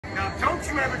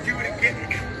Don't you ever do it again.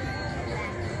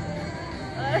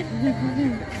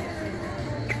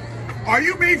 Are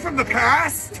you me from the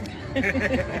past?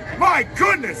 My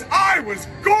goodness, I was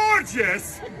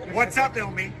gorgeous! What's up,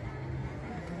 Ilmy?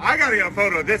 I gotta get a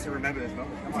photo of this and remember this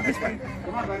moment. Come on, this way.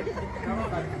 Come on, buddy. Come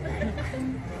on, buddy.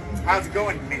 How's it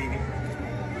going, mini-me?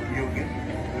 You doing good?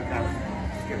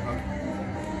 Let's get a photo.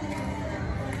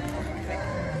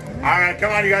 All right,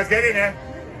 come on, you guys, get in there.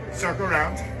 Circle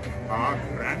around. Oh,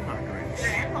 Grandma Grinch.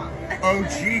 Grandma.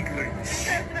 OG Grinch.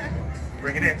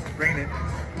 Bring it in, bring it in.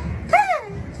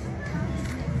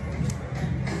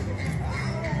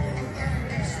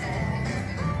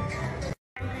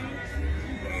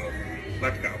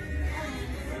 Let's go.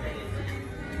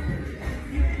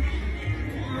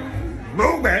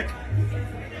 Move it!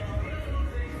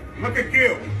 Look at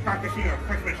you, practicing your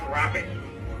Christmas wrapping.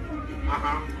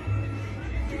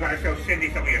 You gotta show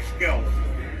Cindy some of your skills.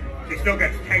 She still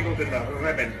gets tangled in the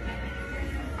ribbon.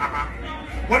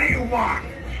 What do you want?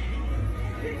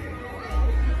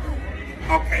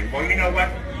 Okay, well, you know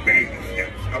what? Baby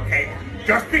steps, okay?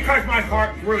 Just because my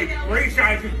heart grew 3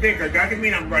 sizes bigger doesn't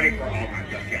mean I'm ready for all that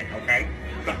just yet, okay?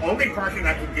 The only person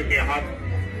that can give me a hug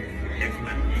is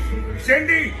me.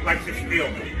 Cindy likes to steal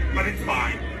me, but it's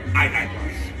fine. I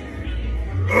digress.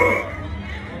 Ugh.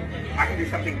 I can do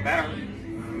something better.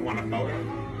 You want a photo?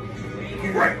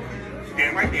 Great.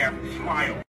 Stand right there.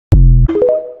 Smile.